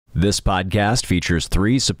This podcast features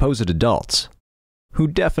 3 supposed adults who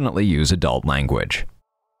definitely use adult language.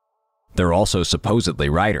 They're also supposedly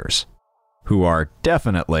writers who are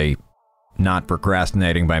definitely not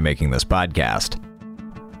procrastinating by making this podcast.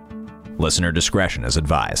 Listener discretion is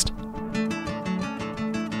advised.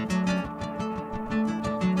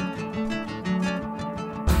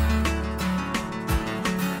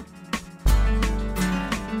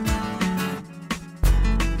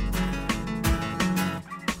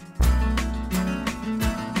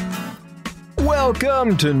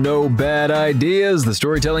 Welcome to No Bad Ideas, the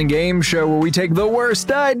storytelling game show where we take the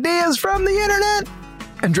worst ideas from the internet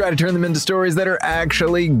and try to turn them into stories that are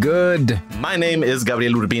actually good. My name is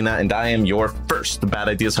Gabriel Urbina, and I am your first Bad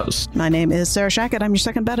Ideas host. My name is Sarah Shackett. I'm your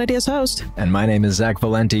second Bad Ideas host. And my name is Zach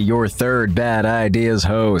Valenti, your third Bad Ideas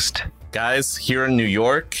host. Guys, here in New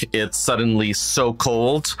York, it's suddenly so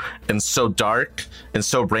cold and so dark and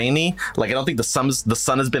so rainy. Like, I don't think the sun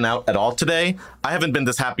has been out at all today. I haven't been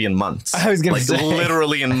this happy in months. I was going to say.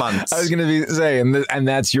 Literally in months. I was going to say, and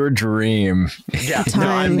that's your dream. Yeah.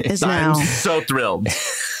 Time is now. I'm so thrilled.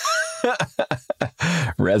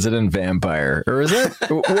 Resident vampire, or is it?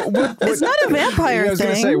 It's not a vampire thing. I was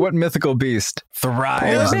going to say, what mythical beast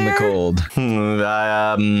thrives in the cold?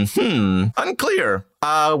 Unclear.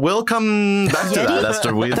 We'll come back to that,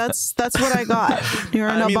 Esther. That's what I got. You're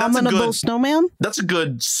an abominable snowman. That's a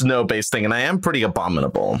good snow-based thing, and I am pretty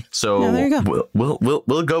abominable. So yeah, there you go.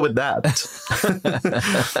 We'll go with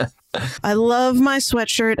that. I love my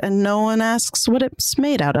sweatshirt, and no one asks what it's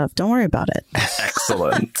made out of. Don't worry about it.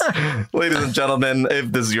 Excellent. Ladies and gentlemen,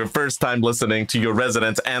 if this is your first time listening to your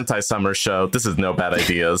resident anti-summer show, this is No Bad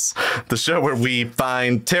Ideas, the show where we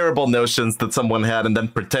find terrible notions that someone had and then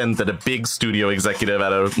pretend that a big studio executive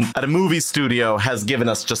at a movie studio has given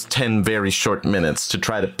us just 10 very short minutes to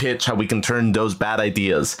try to pitch how we can turn those bad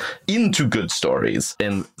ideas into good stories.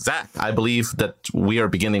 And Zach, I believe that we are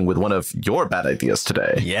beginning with one of your bad ideas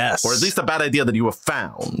today. Yes. Or at least a bad idea that you have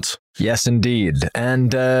found. Yes, indeed.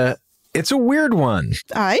 And it's a weird one.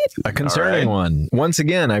 All right. A concerning one. Once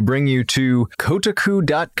again, I bring you to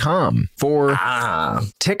Kotaku.com for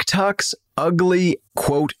TikTok's ugly,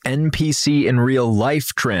 quote, NPC in real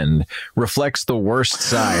life trend reflects the worst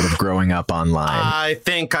side of growing up online. I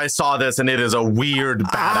think I saw this and it is a weird,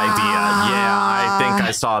 bad idea. Yeah, I think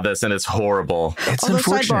I saw this and it's horrible. It's Although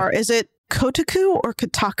unfortunate. Sidebar, is it Kotaku or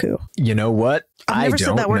Kotaku? You know what? I've never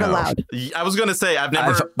said that word aloud. I was going to say, I've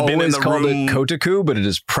never been in always the called room. it Kotaku, but it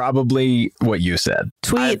is probably what you said.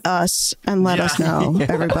 Tweet us and let us know,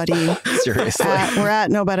 everybody. Seriously. We're at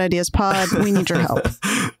No Bad Ideas Pod. We need your help.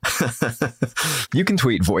 You can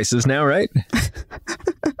tweet voices now, right?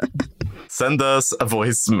 Send us a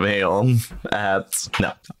voicemail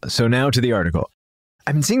no. So now to the article.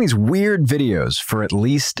 I've been seeing these weird videos for at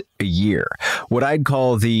least a year. What I'd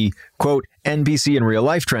call the, quote, NPC in real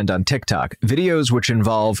life trend on TikTok. Videos which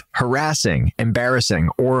involve harassing, embarrassing,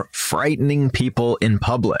 or frightening people in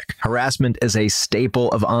public. Harassment is a staple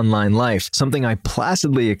of online life, something I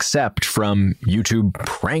placidly accept from YouTube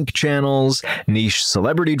prank channels, niche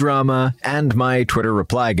celebrity drama, and my Twitter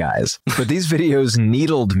reply guys. But these videos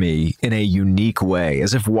needled me in a unique way,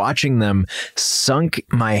 as if watching them sunk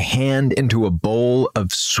my hand into a bowl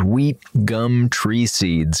of sweet gum tree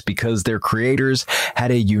seeds because their creators had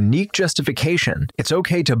a unique justification. It's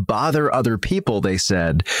okay to bother other people, they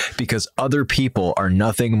said, because other people are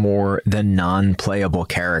nothing more than non-playable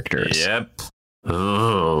characters. Yep.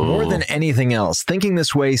 Ooh. More than anything else, thinking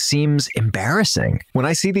this way seems embarrassing. When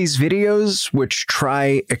I see these videos which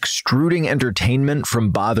try extruding entertainment from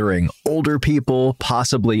bothering older people,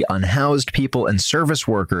 possibly unhoused people, and service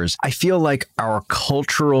workers, I feel like our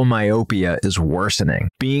cultural myopia is worsening.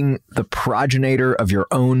 Being the progenitor of your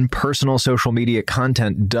own personal social media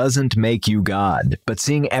content doesn't make you God, but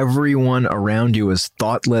seeing everyone around you as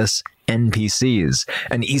thoughtless NPCs,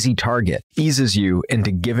 an easy target, eases you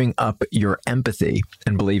into giving up your empathy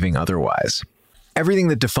and believing otherwise. Everything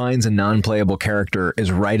that defines a non-playable character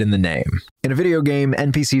is right in the name. In a video game,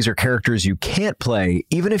 NPCs are characters you can't play,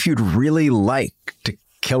 even if you'd really like to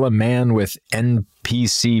kill a man with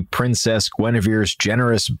NPC Princess Guinevere's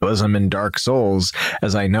generous bosom in Dark Souls,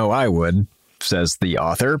 as I know I would, says the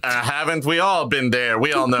author. Haven't we all been there?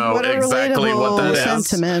 We all know What a exactly what that is.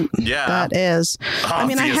 Sentiment that is. Obviously. I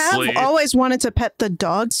mean, I have always wanted to pet the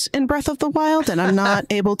dogs in Breath of the Wild, and I'm not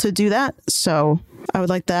able to do that. So I would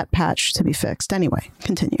like that patch to be fixed. Anyway,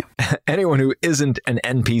 continue. Anyone who isn't an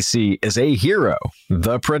NPC is a hero,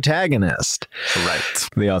 the protagonist. Right.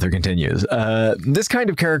 The author continues. This kind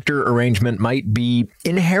of character arrangement might be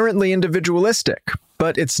inherently individualistic,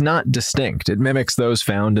 but it's not distinct. It mimics those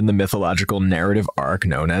found in the mythological narrative arc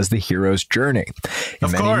known as the hero's journey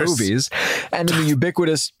in many movies and in the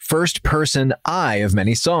ubiquitous first-person I of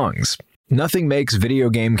many songs. Nothing makes video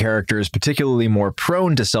game characters particularly more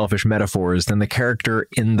prone to selfish metaphors than the character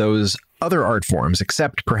in those other art forms,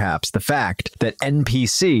 except perhaps the fact that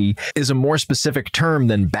NPC is a more specific term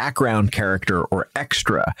than background character or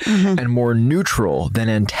extra, and more neutral than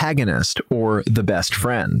antagonist or the best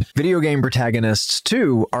friend. Video game protagonists,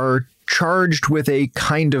 too, are charged with a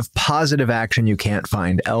kind of positive action you can't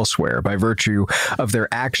find elsewhere by virtue of their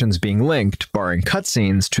actions being linked, barring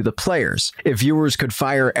cutscenes, to the players. If viewers could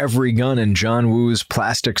fire every gun in John Woo's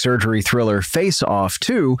plastic surgery thriller Face Off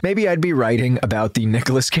too, maybe I'd be writing about the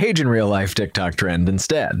Nicolas Cage in real life TikTok trend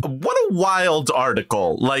instead. What a wild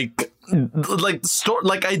article. Like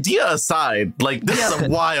idea aside, this is a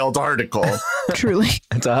wild article. Truly.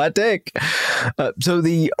 It's a hot take. So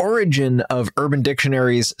the origin of Urban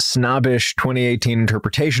Dictionary's snobbish 2018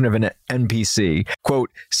 interpretation of an NPC,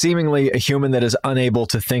 quote, seemingly a human that is unable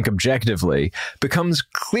to think objectively, becomes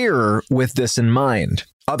clearer with this in mind.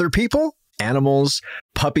 Other people, animals,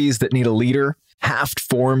 puppies that need a leader,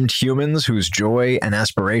 half-formed humans whose joy and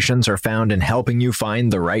aspirations are found in helping you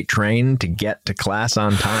find the right train to get to class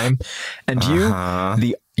on time. And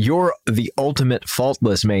you're the ultimate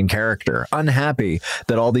faultless main character, unhappy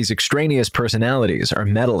that all these extraneous personalities are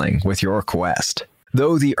meddling with your quest.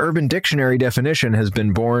 Though the Urban Dictionary definition has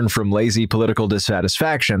been born from lazy political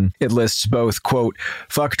dissatisfaction, it lists both, quote,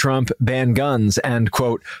 fuck Trump, ban guns, and,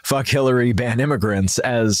 quote, fuck Hillary, ban immigrants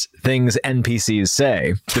as things NPCs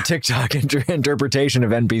say. The TikTok interpretation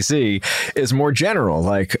of NPC is more general,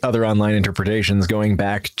 like other online interpretations going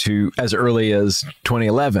back to as early as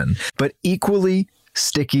 2011, but equally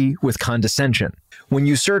sticky with condescension. When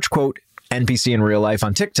you search, quote, NPC in real life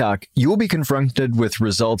on TikTok, you will be confronted with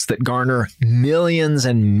results that garner millions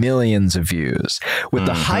and millions of views, with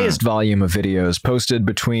the highest volume of videos posted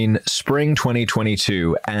between spring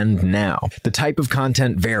 2022 and now. The type of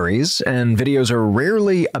content varies, and videos are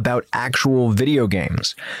rarely about actual video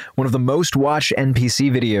games. One of the most watched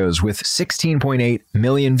NPC videos with 16.8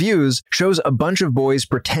 million views shows a bunch of boys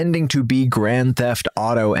pretending to be Grand Theft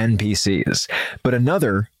Auto NPCs, but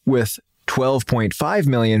another with 12.5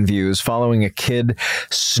 million views following a kid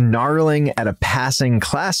snarling at a passing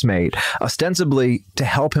classmate, ostensibly to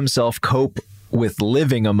help himself cope with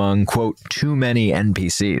living among, quote, too many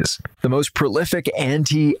NPCs. The most prolific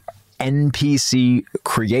anti-NPC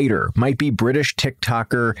creator might be British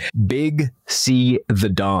TikToker Big C The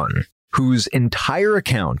Don, whose entire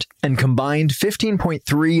account and combined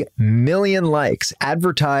 15.3 million likes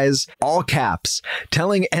advertise, all caps,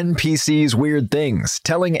 telling NPCs weird things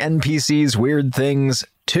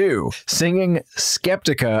too, singing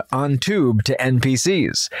Skeptica on Tube to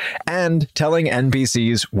NPCs, and telling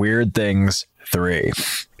NPCs weird things 3.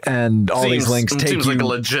 And all these links take seems you like a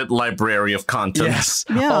legit library of content. Yes,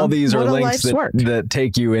 Yeah, all these are what a links life's work. that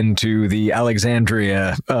take you into the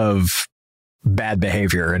Alexandria of bad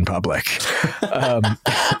behavior in public.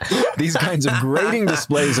 These kinds of grating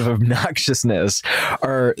displays of obnoxiousness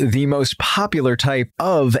are the most popular type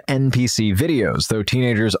of NPC videos, though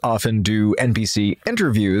teenagers often do NPC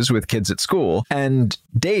interviews with kids at school. And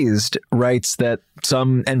Dazed writes that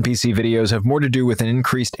some NPC videos have more to do with an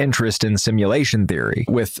increased interest in simulation theory,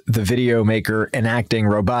 with the video maker enacting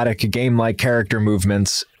robotic game-like character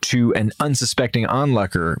movements to an unsuspecting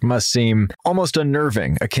onlooker must seem almost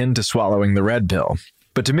unnerving, akin to swallowing the red pill.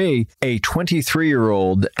 But to me, a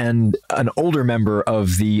 23-year-old and an older member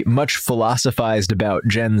of the much philosophized about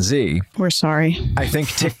Gen Z, We're sorry. I think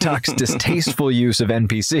TikTok's distasteful use of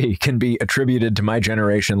NPC can be attributed to my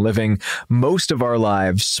generation living most of our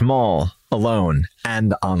lives small, alone,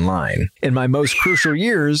 and online. In my most crucial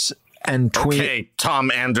years, and Okay, Tom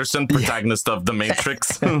Anderson, protagonist of The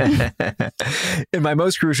Matrix. in my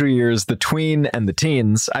most crucial years, the tween and the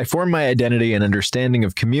teens, I formed my identity and understanding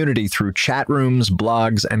of community through chat rooms,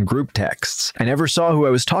 blogs, and group texts. I never saw who I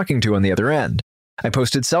was talking to on the other end. I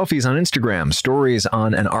posted selfies on Instagram, stories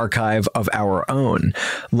on an archive of our own,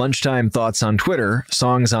 lunchtime thoughts on Twitter,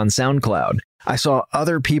 songs on SoundCloud. I saw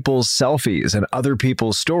other people's selfies and other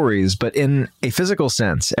people's stories, but in a physical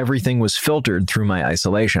sense, everything was filtered through my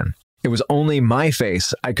isolation. It was only my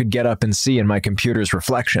face I could get up and see in my computer's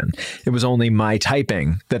reflection. It was only my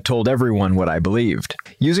typing that told everyone what I believed.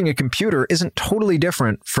 Using a computer isn't totally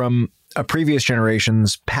different from a previous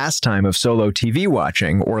generation's pastime of solo TV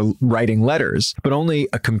watching or writing letters, but only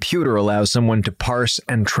a computer allows someone to parse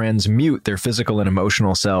and transmute their physical and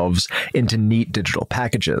emotional selves into neat digital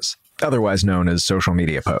packages, otherwise known as social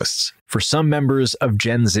media posts. For some members of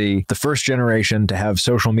Gen Z, the first generation to have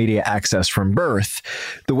social media access from birth,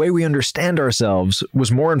 the way we understand ourselves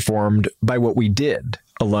was more informed by what we did,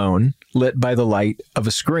 alone, lit by the light of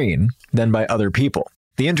a screen, than by other people.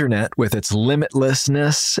 The internet, with its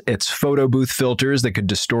limitlessness, its photo booth filters that could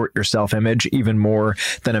distort your self-image even more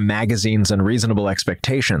than a magazine's unreasonable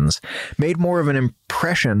expectations, made more of an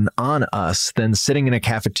impression on us than sitting in a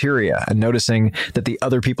cafeteria and noticing that the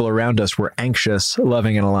other people around us were anxious,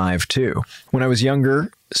 loving, and alive too. When I was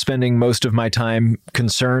younger, spending most of my time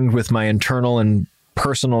concerned with my internal and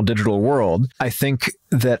personal digital world, I think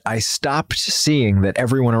that I stopped seeing that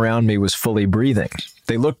everyone around me was fully breathing.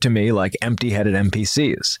 They looked to me like empty-headed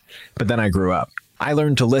NPCs. But then I grew up. I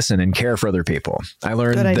learned to listen and care for other people. I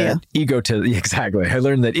learned that I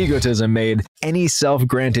learned that egotism made any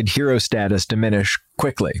self-granted hero status diminish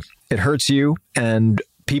quickly. It hurts you and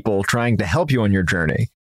people trying to help you on your journey.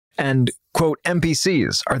 And, quote,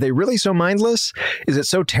 NPCs, are they really so mindless? Is it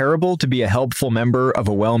so terrible to be a helpful member of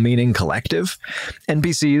a well-meaning collective?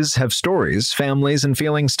 NPCs have stories, families, and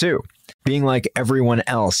feelings too. Being like everyone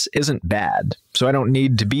else isn't bad, so I don't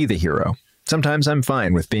need to be the hero. Sometimes I'm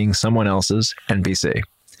fine with being someone else's NPC.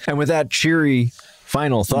 And with that cheery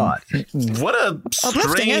final thought. What a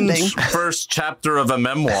strange first chapter of a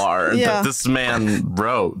memoir that this man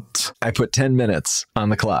wrote. I put 10 minutes on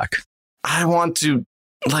the clock. I want to,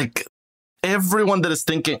 everyone that is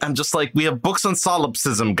thinking, I'm just like, we have books on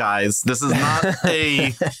solipsism, guys. This is not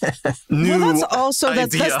a new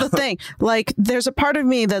that's the thing. Like, there's a part of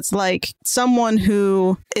me that's like someone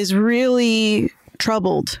who is really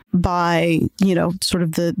troubled by, sort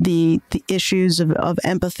of the issues of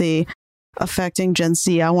empathy affecting Gen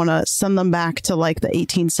Z. I want to send them back to like the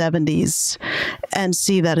 1870s and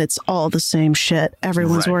see that it's all the same shit.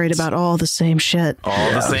 Everyone's worried about all the same shit.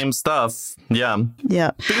 All the same stuff. Yeah.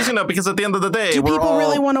 Yeah. Because at the end of the day, do people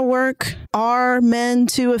really want to work? Are men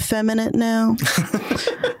too effeminate now?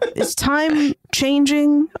 Is time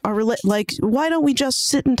changing? Why don't we just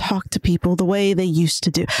sit and talk to people the way they used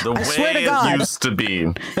to do? I swear to God. It used to be.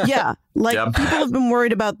 Yeah. People have been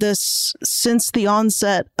worried about this since the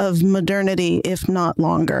onset of modernity, if not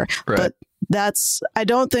longer. Right. But I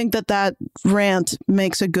don't think that rant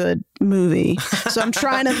makes a good movie. So I'm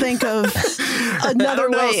trying to think of another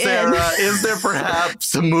way Sarah, in. Is there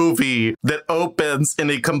perhaps a movie that opens in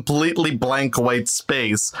a completely blank white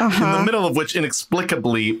space, in the middle of which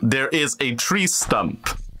inexplicably there is a tree stump?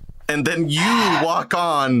 And then you walk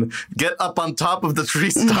on, get up on top of the tree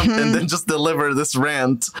stump, and then just deliver this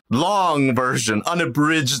rant. Long version,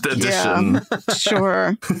 unabridged edition. Yeah,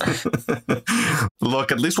 sure.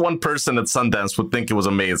 Look, at least one person at Sundance would think it was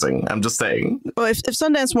amazing. I'm just saying. Well, if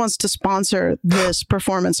Sundance wants to sponsor this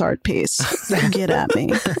performance art piece, get at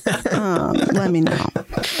me. Let me know.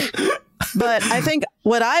 But I think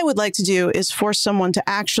what I would like to do is force someone to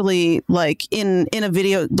actually, in a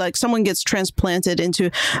video, someone gets transplanted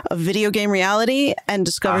into a video game reality and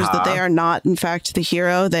discovers that they are not, in fact, the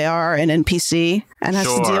hero. They are an NPC and has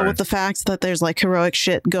to deal with the fact that there's heroic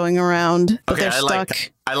shit going around, but they're stuck.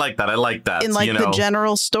 I like that. In the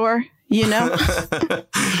general store.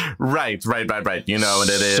 Right. And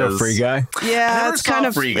it is so Free Guy. Yeah, it's kind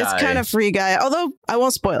of Free Guy. Although I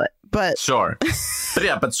won't spoil it, but sure.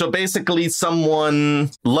 But so basically,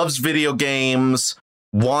 someone loves video games,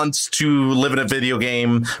 wants to live in a video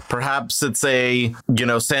game. Perhaps it's a,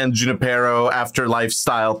 San Junipero afterlife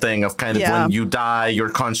style thing of kind of when you die, your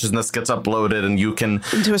consciousness gets uploaded and you can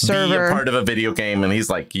into a server. Be a part of a video game. And he's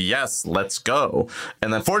like, yes, let's go.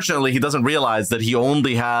 And unfortunately, he doesn't realize that he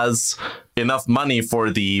only has enough money for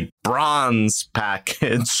the bronze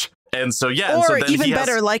package. And so, or so then even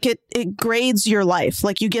better, it grades your life.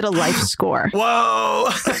 You get a life score. Whoa.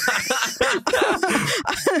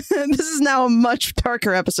 This is now a much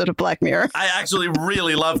darker episode of Black Mirror. I actually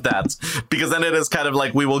really love that, because then it is kind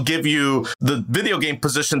of we will give you the video game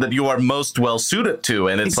position that you are most well suited to.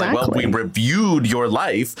 And it's we reviewed your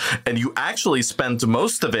life and you actually spent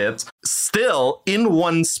most of it still in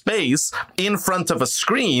one space in front of a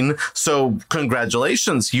screen. So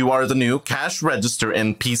congratulations, you are the new cash register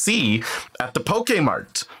NPC at the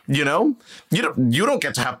Pokemart. You don't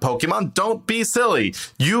get to have Pokemon. Don't be silly.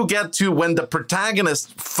 You get to, when the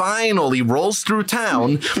protagonist finally rolls through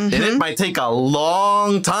town, and it might take a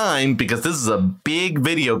long time because this is a big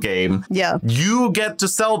video game. Yeah. You get to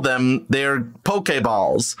sell them their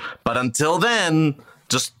Pokeballs. But until then,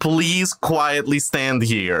 just please quietly stand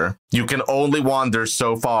here. You can only wander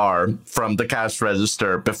so far from the cash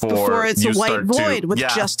register before it's you a white start void to, with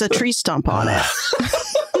just a tree stump on it.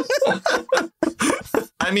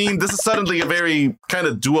 I mean, this is suddenly a very kind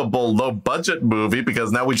of doable, low-budget movie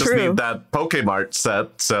because now we just need that Pokemart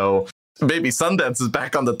set. So maybe Sundance is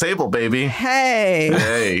back on the table, baby.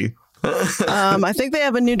 Hey. I think they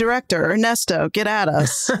have a new director. Ernesto, get at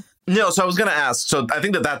us. No, so I was going to ask. So I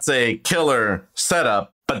think that's a killer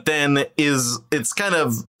setup, but then it's kind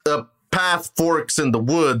of a path forks in the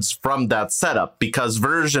woods from that setup because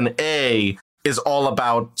version A is all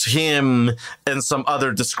about him and some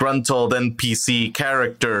other disgruntled NPC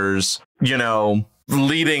characters,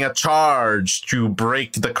 leading a charge to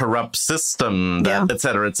break the corrupt system, et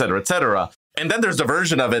cetera, et cetera, et cetera. And then there's a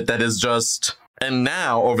version of it that is just, and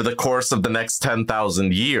now over the course of the next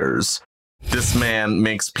 10,000 years, this man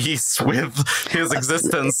makes peace with his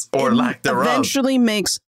existence or lack thereof. Eventually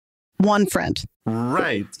makes one friend.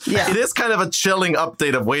 Right. Yeah. It is kind of a chilling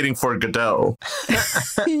update of Waiting for Godot.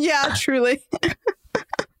 Yeah, truly.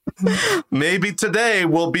 Maybe today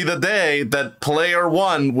will be the day that player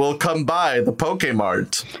one will come by the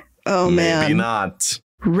Pokemart. Oh, man. Maybe not.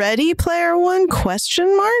 Ready Player One?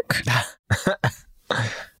 Question mark?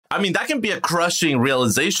 I mean, that can be a crushing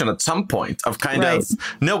realization at some point of kind of,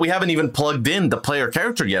 no, we haven't even plugged in the player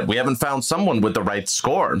character yet. We haven't found someone with the right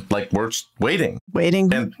score. Like, we're just waiting.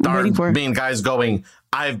 And our main guy's going,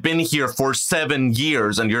 I've been here for 7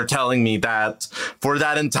 years, and you're telling me that for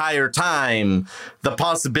that entire time, the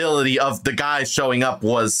possibility of the guy showing up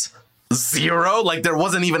was 0? Like, there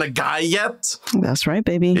wasn't even a guy yet? That's right,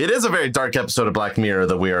 baby. It is a very dark episode of Black Mirror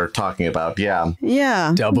that we are talking about, yeah.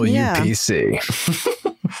 Yeah. WPC.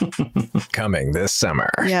 Coming this summer.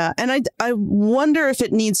 Yeah, and I wonder if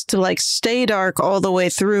it needs to like stay dark all the way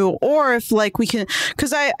through, or if like we can,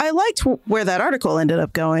 because I liked where that article ended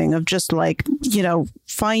up going of just like,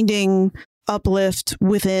 finding uplift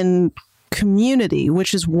within community,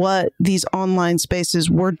 which is what these online spaces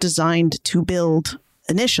were designed to build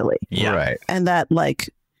initially. Yeah. Right. And that like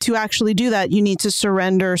to actually do that, you need to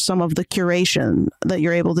surrender some of the curation that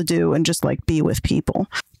you're able to do and just like be with people.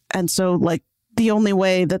 And so like the only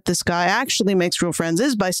way that this guy actually makes real friends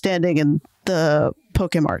is by standing in the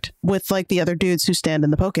Pokemart with like the other dudes who stand in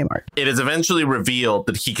the Pokemart. It is eventually revealed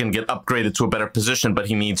that he can get upgraded to a better position, but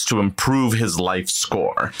he needs to improve his life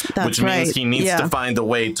score, which means he needs to find a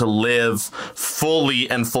way to live fully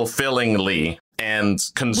and fulfillingly and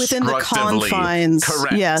constructively. Within the confines.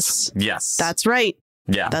 Correct. Yes. That's right.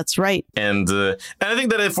 Yeah, that's right. And I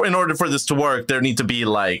think that in order for this to work, there need to be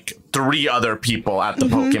like 3 other people at the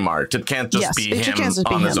Pokemart. It can't just be him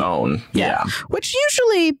on his own. Yeah. Which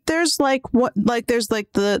usually there's like there's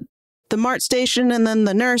like the Mart station and then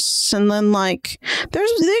the nurse and then like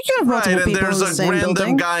there's multiple people there's in the same random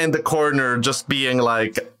building. guy in the corner just being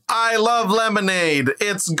like, I love lemonade.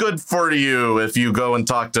 It's good for you if you go and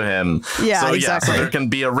talk to him. Yeah, so, exactly. So there can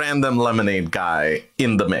be a random lemonade guy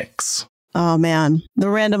in the mix. Oh, man. The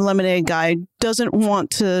random lemonade guy doesn't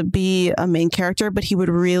want to be a main character, but he would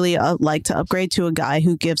really like to upgrade to a guy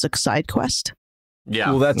who gives a side quest.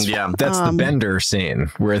 Yeah. Well, that's the bender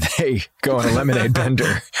scene where they go on a lemonade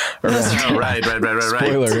bender. Right.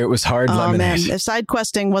 Spoiler, it was hard lemonade. Man. If side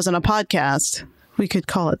questing wasn't a podcast, we could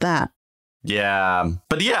call it that. Yeah.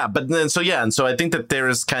 But I think that there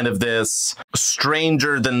is kind of this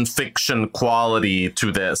stranger than fiction quality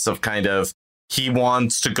to this of kind of, he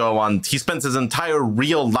spends his entire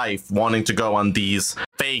real life wanting to go on these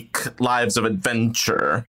fake lives of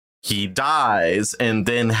adventure. He dies and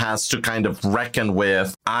then has to kind of reckon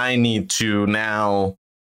with, I need to now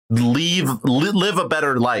live a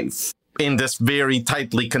better life in this very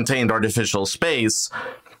tightly contained artificial space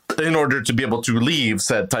in order to be able to leave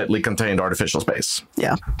said tightly contained artificial space.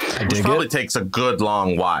 Yeah. Which probably takes a good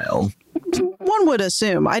long while. One would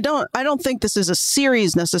assume. I don't think this is a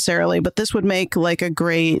series necessarily, but this would make like a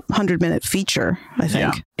great 100-minute feature, I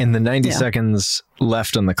think. Yeah. In the 90 seconds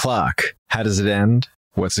left on the clock, how does it end?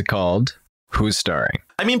 What's it called? Who's starring?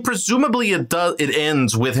 I mean, presumably it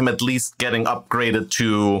ends with him at least getting upgraded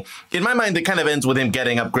to, in my mind, it kind of ends with him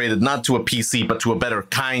getting upgraded not to a PC, but to a better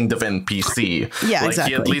kind of NPC. Yeah, like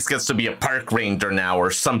exactly. He at least gets to be a park ranger now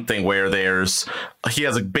or something where he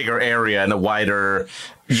has a bigger area and a wider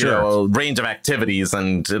range of activities.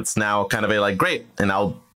 And it's now kind of great. And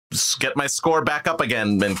I'll get my score back up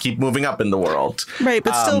again and keep moving up in the world. Right.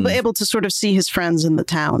 But still be able to sort of see his friends in the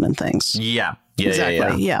town and things. Yeah.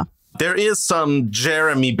 Exactly. Yeah. there is some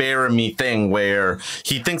Jeremy Bearimy thing where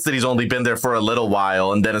he thinks that he's only been there for a little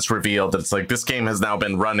while, and then it's revealed that it's like this game has now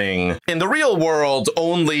been running in the real world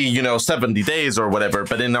only, 70 days or whatever,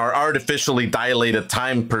 but in our artificially dilated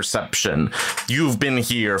time perception, you've been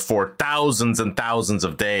here for thousands and thousands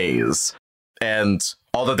of days. And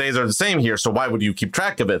all the days are the same here, so why would you keep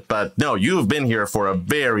track of it? But no, you've been here for a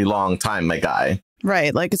very long time, my guy.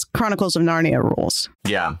 Right, like it's Chronicles of Narnia rules.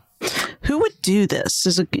 Yeah. Who would do this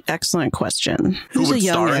is an excellent question. Who would a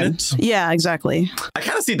young star in man? it? Yeah, exactly. I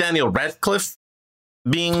kind of see Daniel Radcliffe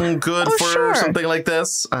being good for sure. something like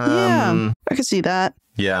this. Yeah, I could see that.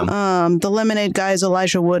 Yeah. The Lemonade guy is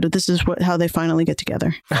Elijah Wood. This is how they finally get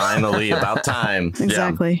together. Finally, about time.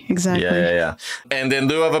 Exactly. Yeah. And in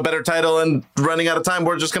lieu of a better title and running out of time,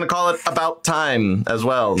 we're just going to call it About Time as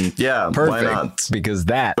well. Yeah, Perfect, why not? because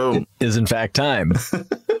that is in fact time.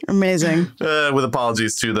 Amazing. With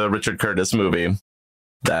apologies to the Richard Curtis movie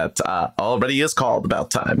that already is called About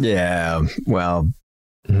Time. Yeah, well,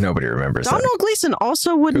 nobody remembers Donald that. Gleason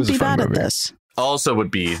also wouldn't be bad movie. at this. Also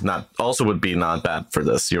would be not bad for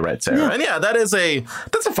this. You're right, Sarah. Yeah. And yeah, that's a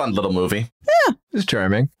fun little movie. It's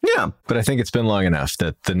charming. Yeah. But I think it's been long enough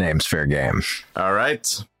that the name's fair game. All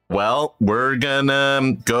right. Well, we're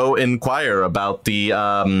gonna go inquire about the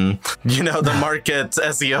the market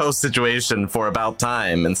SEO situation for About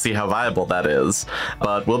Time and see how viable that is.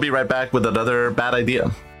 But we'll be right back with another bad idea.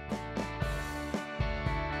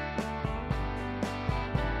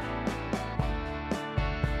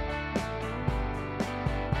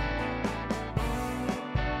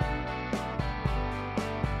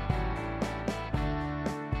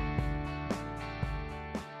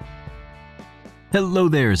 Hello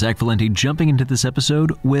there, Zach Valenti jumping into this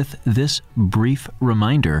episode with this brief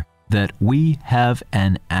reminder that we have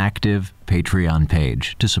an active Patreon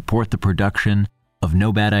page to support the production of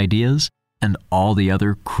No Bad Ideas and all the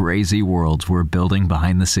other crazy worlds we're building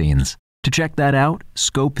behind the scenes. To check that out,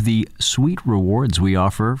 scope the sweet rewards we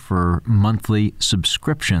offer for monthly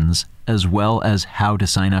subscriptions, as well as how to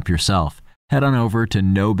sign up yourself. Head on over to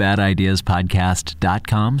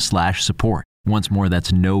nobadideaspodcast.com/support. Once more,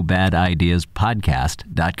 that's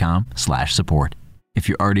nobadideaspodcast.com/support. If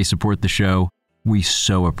you already support the show, we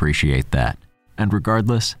so appreciate that. And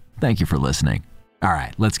regardless, thank you for listening. All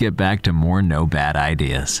right, let's get back to more No Bad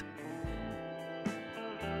Ideas.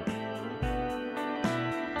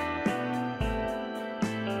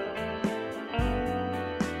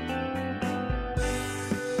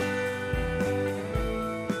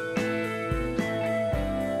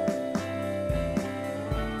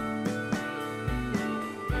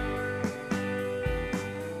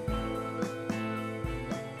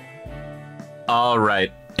 All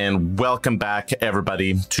right, and welcome back,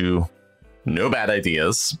 everybody, to No Bad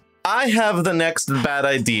Ideas. I have the next bad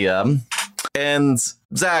idea, and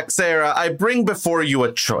Zach, Sarah, I bring before you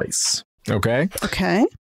a choice. Okay. Okay.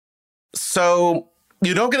 So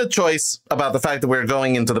you don't get a choice about the fact that we're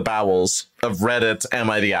going into the bowels of Reddit. Am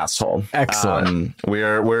I the asshole? Excellent.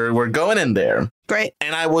 We're going in there. Great.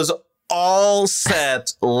 And I was all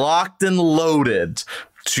set, locked and loaded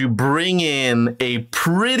to bring in a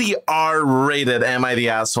pretty R-rated Am I the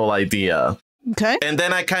Asshole idea. Okay. And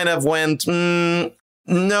then I kind of went, no,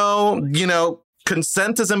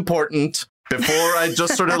 consent is important before I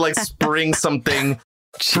just sort of like spring something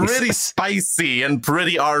pretty spicy and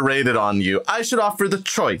pretty R-rated on you. I should offer the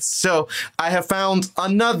choice. So I have found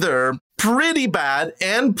another pretty bad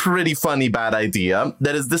and pretty funny bad idea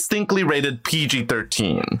that is distinctly rated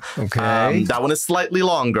PG-13. Okay. That one is slightly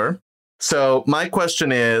longer. So my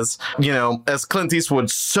question is, as Clint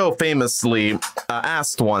Eastwood so famously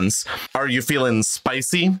asked once, are you feeling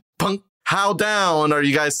spicy, punk? How down are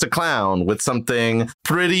you guys to clown with something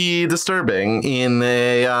pretty disturbing in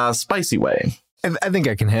a spicy way? I think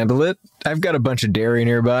I can handle it. I've got a bunch of dairy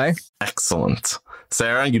nearby. Excellent.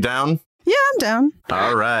 Sarah, you down? Yeah, I'm down.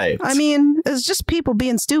 All right. I mean, it's just people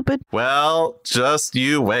being stupid. Well, just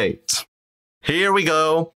you wait. Here we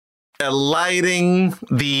go. Alighting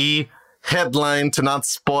the headline to not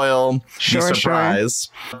spoil the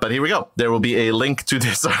surprise. Sure. But here we go. There will be a link to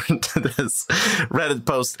this Reddit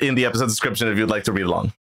post in the episode description if you'd like to read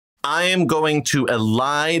along. I am going to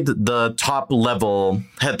elide the top level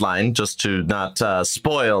headline just to not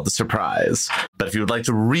spoil the surprise. But if you would like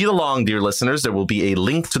to read along, dear listeners, there will be a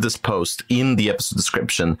link to this post in the episode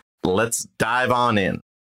description. Let's dive on in.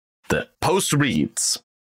 The post reads,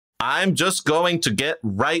 I'm just going to get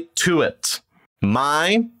right to it.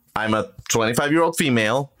 I'm a 25-year-old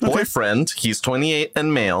female boyfriend. He's 28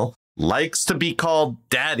 and male. Likes to be called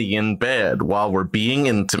daddy in bed while we're being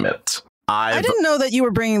intimate. I didn't know that you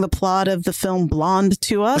were bringing the plot of the film Blonde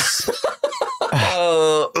to us.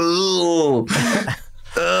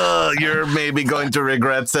 You're maybe going to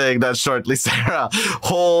regret saying that shortly, Sarah.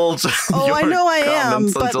 Hold. Oh, I know I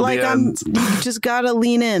am, but like you just gotta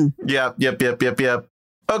lean in. Yep.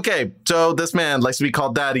 Okay, so this man likes to be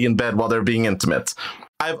called daddy in bed while they're being intimate.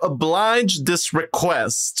 I've obliged this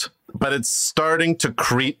request, but it's starting to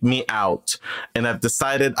creep me out, and I've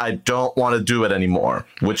decided I don't want to do it anymore,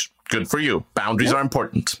 which, good for you. Boundaries are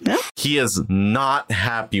important. Yeah. He is not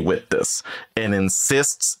happy with this and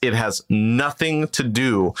insists it has nothing to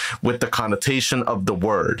do with the connotation of the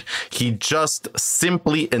word. He just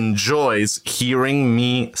simply enjoys hearing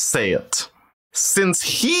me say it. Since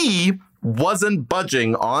he wasn't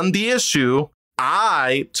budging on the issue,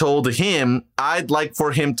 I told him I'd like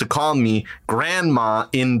for him to call me grandma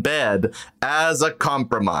in bed as a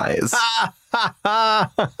compromise.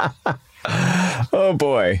 Oh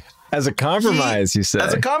boy. As a compromise, you said.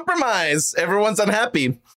 As a compromise. Everyone's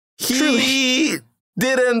unhappy. He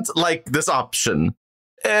didn't like this option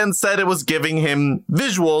and said it was giving him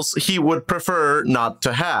visuals he would prefer not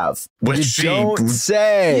to have. Which You don't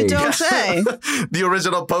say. You don't say. The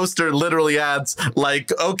original poster literally adds,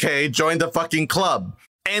 like, okay, join the fucking club.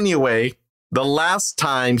 Anyway, the last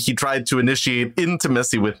time he tried to initiate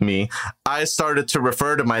intimacy with me, I started to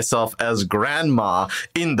refer to myself as grandma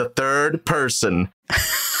in the third person.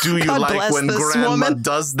 Do you God like bless when this grandma woman.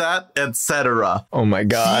 does that? Etc. Oh my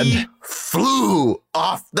God. He flew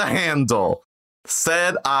off the handle.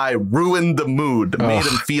 Said I ruined the mood, made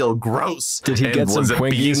him feel gross. Did he and get some was it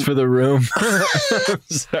Twinkies being- for the room? I'm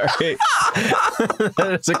sorry.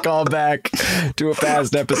 It's a callback to a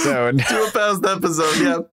past episode. To a past episode,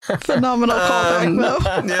 yeah. Phenomenal callback, though.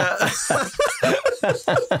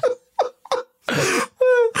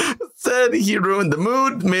 Said he ruined the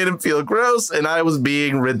mood, made him feel gross, and I was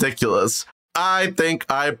being ridiculous. I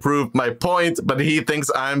think I proved my point, but he thinks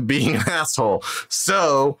I'm being an asshole.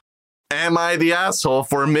 So, am I the asshole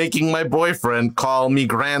for making my boyfriend call me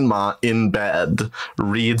grandma in bed?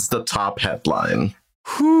 Reads the top headline.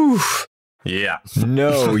 Whew. Yeah.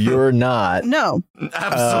 No, you're not. No.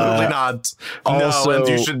 Absolutely not. also- No, and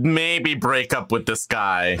you should maybe break up with this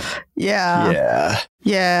guy. Yeah.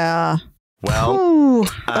 Yeah. Well, Ooh,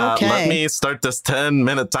 okay. let me start this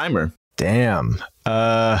 10-minute timer. Damn.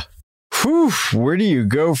 Whew. Where do you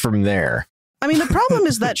go from there? I mean, the problem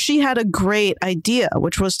is that she had a great idea,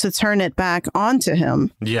 which was to turn it back onto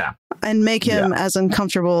him Yeah. and make him as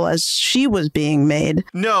uncomfortable as she was being made.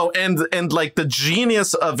 No, and like the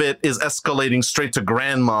genius of it is escalating straight to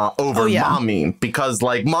grandma over mommy, because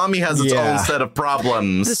like mommy has its own set of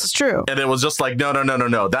problems. This is true. And it was just like,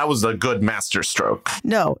 no. That was a good master stroke.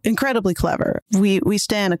 No, incredibly clever. We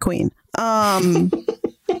stand a queen.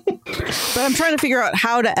 But I'm trying to figure out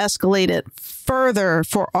how to escalate it further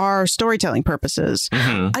for our storytelling purposes.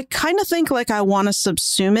 I kind of think like I want to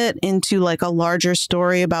subsume it into like a larger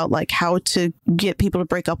story about like how to get people to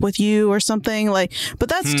break up with you or something like, but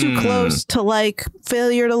that's too close to like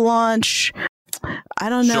failure to launch. I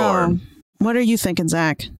don't know. Sure. What are you thinking,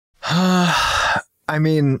 Zach? I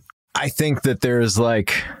mean, I think that there's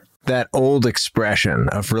like that old expression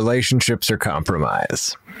of relationships are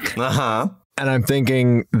compromise. Uh-huh. And I'm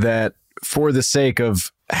thinking that for the sake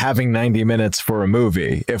of having 90 minutes for a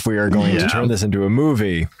movie, if we are going to turn this into a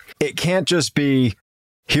movie, it can't just be,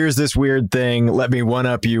 here's this weird thing, let me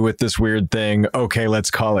one-up you with this weird thing, okay,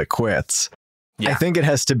 let's call it quits. I think it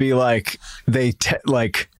has to be like they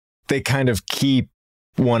kind of keep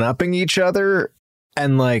one-upping each other,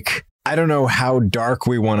 and like, I don't know how dark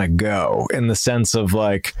we want to go in the sense of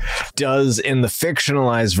like, does in the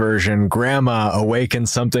fictionalized version, grandma awaken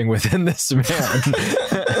something within this man?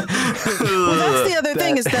 Well, that's the other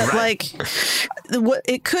thing is that like, what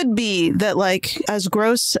it could be that like, as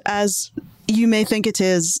gross as you may think it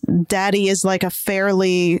is, daddy is like a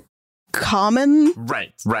fairly common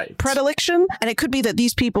Right. predilection, and it could be that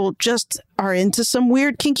these people just are into some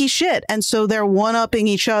weird kinky shit, and so they're one-upping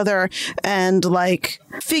each other and like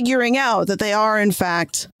figuring out that they are in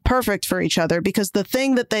fact perfect for each other, because the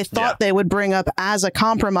thing that they thought they would bring up as a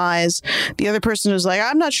compromise, the other person was like,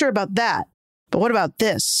 I'm not sure about that, but what about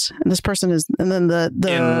this? And this person is, and then the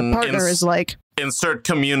partner is like, insert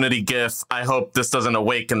community gif. I hope this doesn't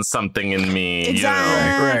awaken something in me.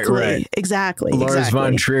 exactly, Right. exactly. Lars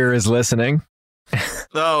von Trier is listening.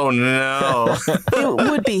 Oh no. It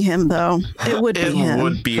would be him, though. It would be him. It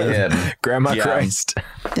would be him. Grandma Christ.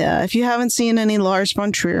 Yeah, if you haven't seen any Lars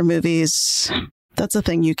von Trier movies, that's a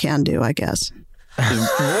thing you can do, I guess.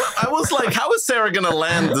 I was like, how is Sarah going to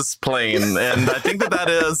land this plane? And I think that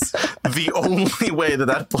is the only way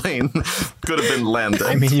that plane could have been landed.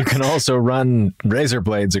 I mean, you can also run razor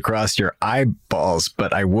blades across your eyeballs,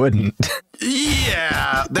 but I wouldn't.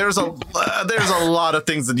 Yeah, there's a lot of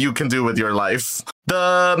things that you can do with your life.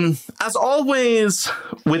 As always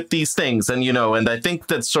with these things, and and I think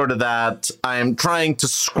that's sort of that I'm trying to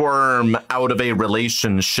squirm out of a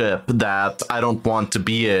relationship that I don't want to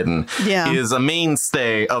be in is a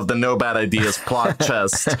mainstay of the No Bad Ideas plot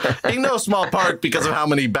chest. In no small part because of how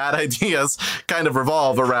many bad ideas kind of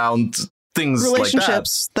revolve around things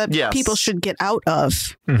relationships like that people should get out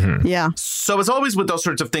of. Yeah. So as always with those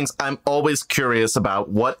sorts of things, I'm always curious about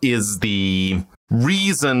what is the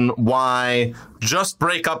reason why just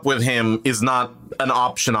break up with him is not an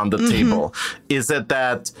option on the table. Is it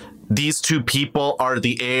that these two people are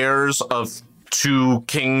the heirs of two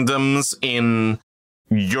kingdoms in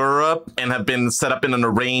Europe and have been set up in an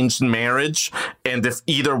arranged marriage, and if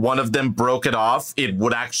either one of them broke it off, it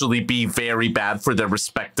would actually be very bad for their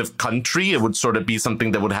respective country? It would sort of be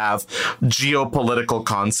something that would have geopolitical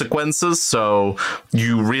consequences, so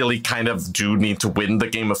you really kind of do need to win the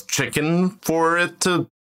game of chicken for it to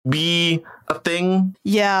be a thing.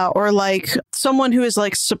 Yeah, or like someone who is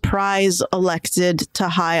like surprise elected to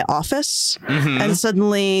high office, and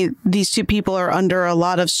suddenly these two people are under a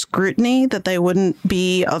lot of scrutiny that they wouldn't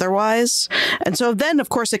be otherwise. And so then, of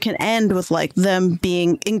course, it can end with like them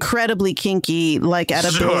being incredibly kinky, like at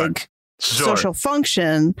a big social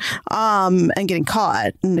function, and getting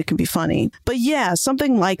caught, and it can be funny. But yeah,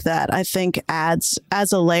 something like that, I think, adds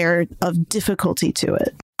a layer of difficulty to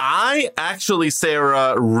it. I actually,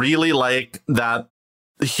 Sarah, really like that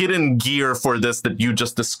hidden gear for this that you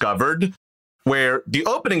just discovered, where the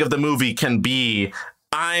opening of the movie can be,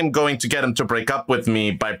 I'm going to get him to break up with me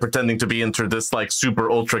by pretending to be into this like super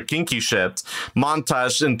ultra kinky shit,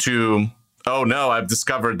 montage into, oh no, I've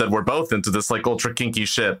discovered that we're both into this like ultra kinky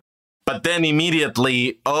shit. But then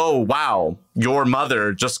immediately, oh, wow, your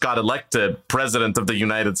mother just got elected president of the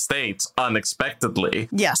United States unexpectedly.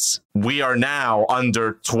 Yes. We are now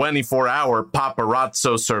under 24-hour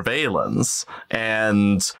paparazzo surveillance.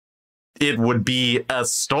 And it would be a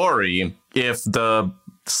story if the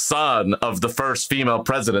son of the first female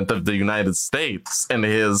president of the United States and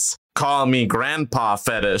his call me grandpa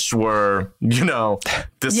fetish were, discovered.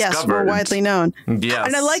 Yes, were widely known. Yes.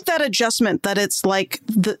 And I like that adjustment that it's like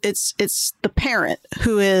it's the parent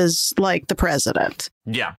who is like the president.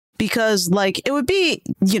 Yeah. Because like it would be,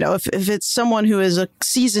 if it's someone who is a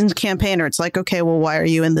seasoned campaigner, it's like, okay, well, why are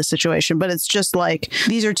you in this situation? But it's just like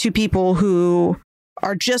these are two people who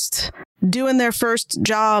are just doing their first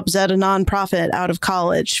jobs at a nonprofit out of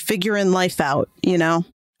college, figuring life out,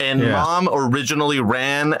 And Mom originally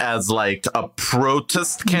ran as like a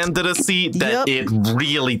protest candidacy that it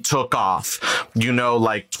really took off.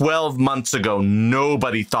 Like 12 months ago,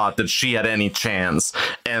 nobody thought that she had any chance.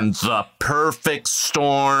 And the perfect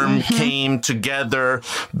storm came together.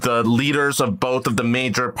 The leaders of both of the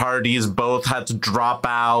major parties both had to drop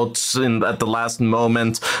out at the last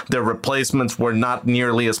moment. Their replacements were not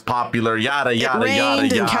nearly as popular. Yada, yada, it yada,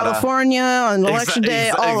 rained yada. in California on election day,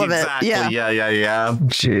 all of it. Exactly. Yeah.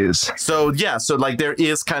 So like there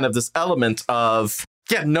is kind of this element of,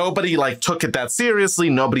 nobody like took it that seriously.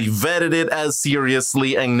 Nobody vetted it as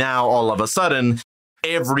seriously. And now all of a sudden,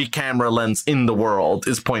 every camera lens in the world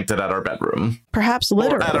is pointed at our bedroom. Perhaps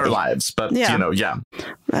literally. Or at our lives. But,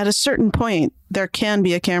 At a certain point, there can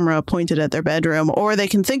be a camera pointed at their bedroom, or they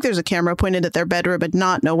can think there's a camera pointed at their bedroom but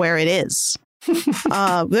not know where it is.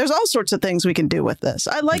 There's all sorts of things we can do with this.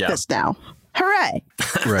 I like this now. Hooray.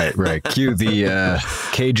 Right. Cue the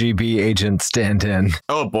KGB agent stand-in.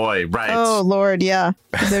 Oh, boy. Right. Oh, Lord. Yeah.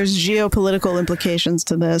 There's geopolitical implications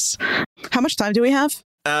to this. How much time do we have?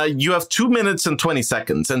 You have 2 minutes and 20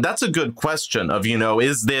 seconds. And that's a good question of,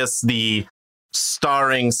 is this the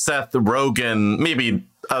starring Seth Rogen, maybe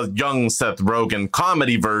a young Seth Rogen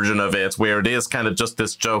comedy version of it, where it is kind of just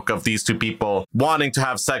this joke of these two people wanting to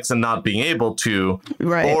have sex and not being able to?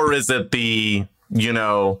 Right. Or is it the,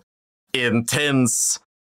 intense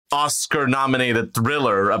Oscar-nominated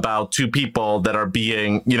thriller about two people that are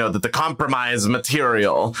being, that the compromise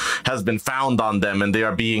material has been found on them and they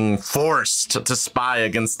are being forced to spy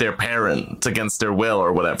against their parent, against their will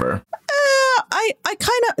or whatever? I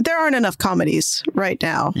kind of, there aren't enough comedies right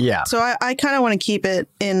now. Yeah. So I kind of want to keep it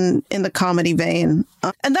in the comedy vein.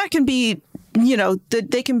 And that can be,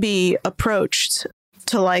 they can be approached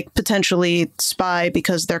to like potentially spy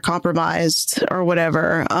because they're compromised or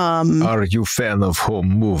whatever. Are you fan of home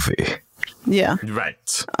movie? Yeah.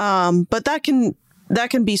 Right. But that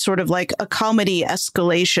can be sort of like a comedy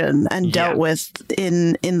escalation and dealt with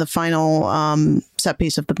in the final set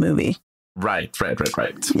piece of the movie. Right.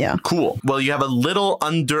 Yeah. Cool. Well, you have a little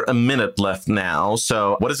under a minute left now.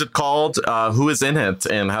 So what is it called? Who is in it?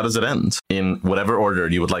 And how does it end? In whatever order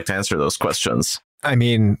you would like to answer those questions. I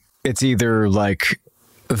mean, it's either like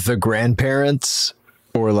the grandparents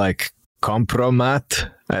or like compromat.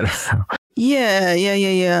 I don't know.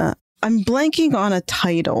 Yeah. I'm blanking on a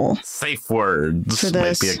title. Safe words For might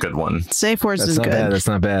this. be a good one. Safe words is good. That's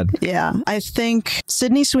not bad. Yeah, I think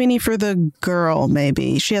Sydney Sweeney for the girl,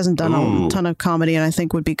 maybe. She hasn't done Ooh. a ton of comedy and I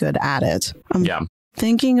think would be good at it. I'm Yeah.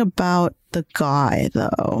 thinking about the guy,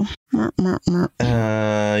 though.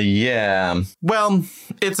 Yeah. Well,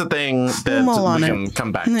 it's a thing that mull on we it. can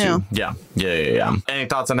come back Yeah. to. Yeah. Any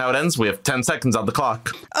thoughts on how it ends? We have 10 seconds on the clock.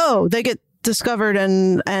 Oh, they get discovered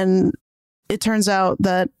and it turns out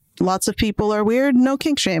that lots of people are weird. No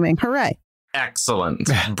kink shaming. Hooray. Excellent.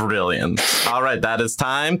 Brilliant. All right, that is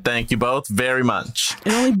time. Thank you both very much.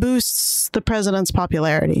 It only boosts the president's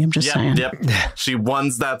popularity. I'm just saying. Yep. She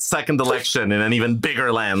won that second election in an even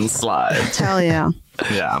bigger landslide. Hell yeah.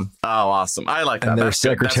 Yeah. Oh, awesome. I like that. And their That's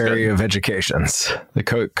good. That's Secretary good. of Educations, the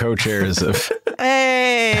co-chairs of...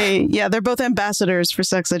 Hey. Yeah, they're both ambassadors for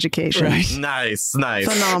sex education. Right. Nice.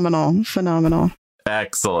 Phenomenal.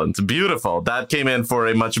 Excellent. Beautiful. That came in for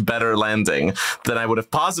a much better landing than I would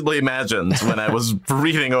have possibly imagined when I was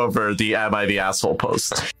reading over the Am I the Asshole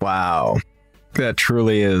post. Wow. That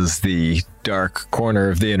truly is the dark corner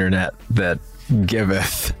of the internet that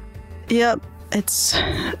giveth. Yep. It's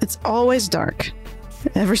always dark.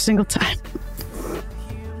 Every single time.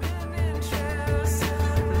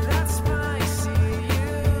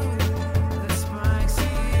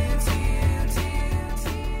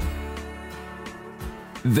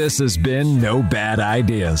 This has been No Bad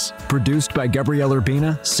Ideas, produced by Gabrielle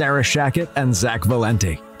Urbina, Sarah Shackett, and Zach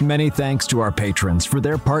Valenti. Many thanks to our patrons for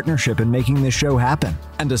their partnership in making this show happen.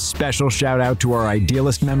 And a special shout out to our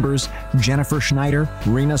Idealist members, Jennifer Schneider,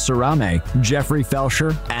 Rena Sarame, Jeffrey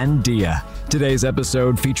Felsher, and Dia. Today's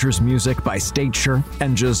episode features music by Statesure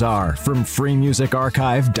and Jazar from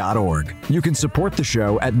freemusicarchive.org. You can support the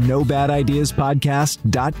show at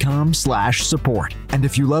nobadideaspodcast.com/support. And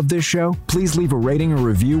if you love this show, please leave a rating or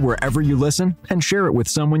review wherever you listen and share it with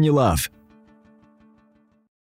someone you love.